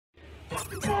Fuck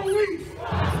the police!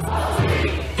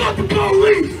 Fuck the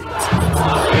police!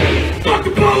 Fuck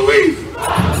the police!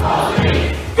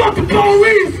 Fuck the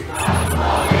police!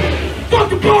 Fuck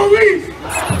the police!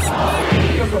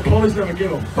 Because the police never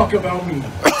give a fuck about me.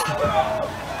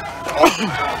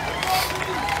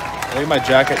 I think my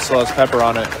jacket still has pepper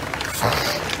on it.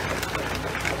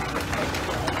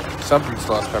 Something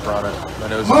still has pepper on it. My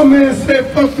nose. My man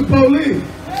said fuck the police.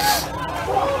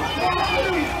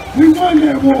 We won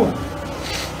that war.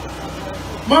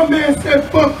 My man said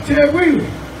fuck Ted Wheeler.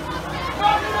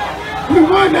 We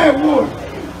won that war.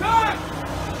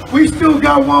 We still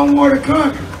got one war to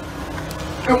conquer.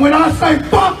 And when I say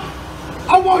fuck,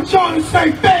 I want y'all to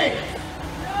say bang.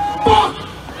 Fuck.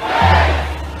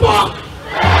 Fuck.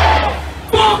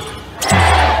 Fuck.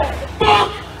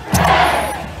 Fuck.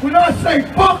 When I say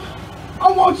fuck,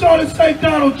 I want y'all to say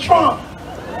Donald Trump.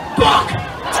 Fuck.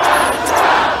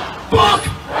 Fuck.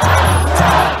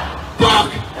 Fuck.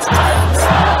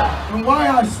 And why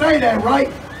I say that, right?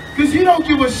 Because he don't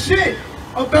give a shit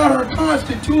about our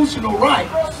constitutional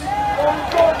rights.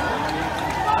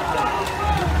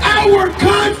 Our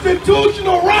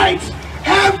constitutional rights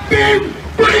have been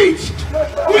breached.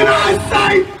 When I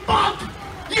say fuck,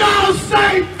 y'all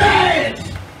say feds.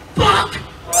 Fuck.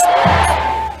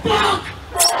 Fuck.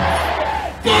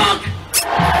 Fuck.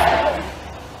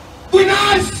 When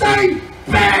I say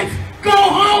feds, go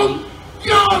home,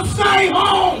 y'all say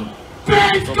home.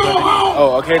 Feds go home.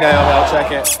 Oh, okay, Naomi, I'll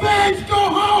check it. Feds go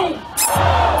home.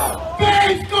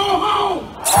 Feds go home.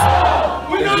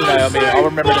 When Thank you, I Naomi. say I'll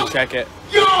remember fuck, to check it.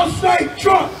 y'all say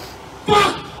Trump.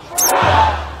 Fuck.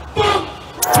 Fuck.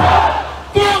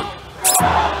 Fuck.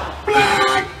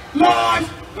 Black Lives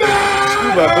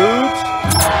Scuba Matter. boots.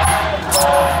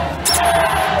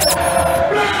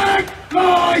 Black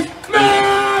Lives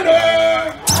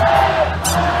Matter.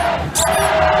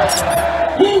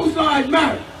 Whose lives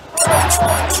matter?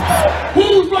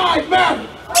 Whose lives matter?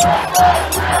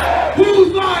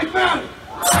 Whose lives matter?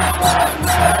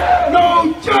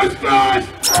 No justice!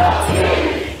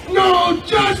 No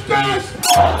justice!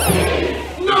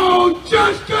 No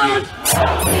justice!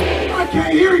 I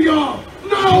can't hear y'all!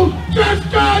 No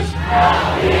justice!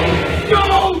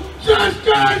 No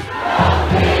justice!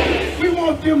 We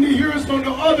want them to hear us on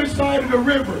the other side of the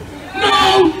river.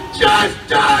 No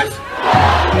justice!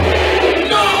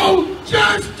 No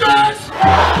justice!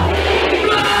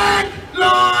 Black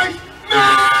Lives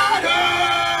Matter!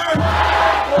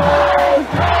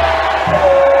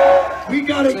 We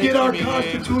gotta get our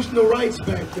constitutional rights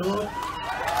back, dog.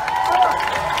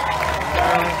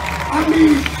 I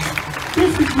mean,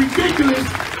 this is ridiculous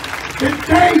that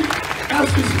they have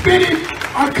suspended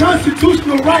our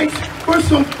constitutional rights for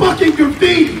some fucking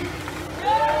graffiti.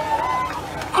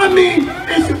 I mean,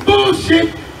 it's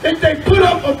bullshit that they put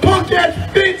up a punk-ass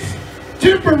fence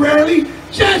temporarily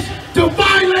just to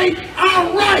violate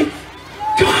our rights.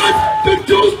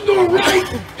 Constitutional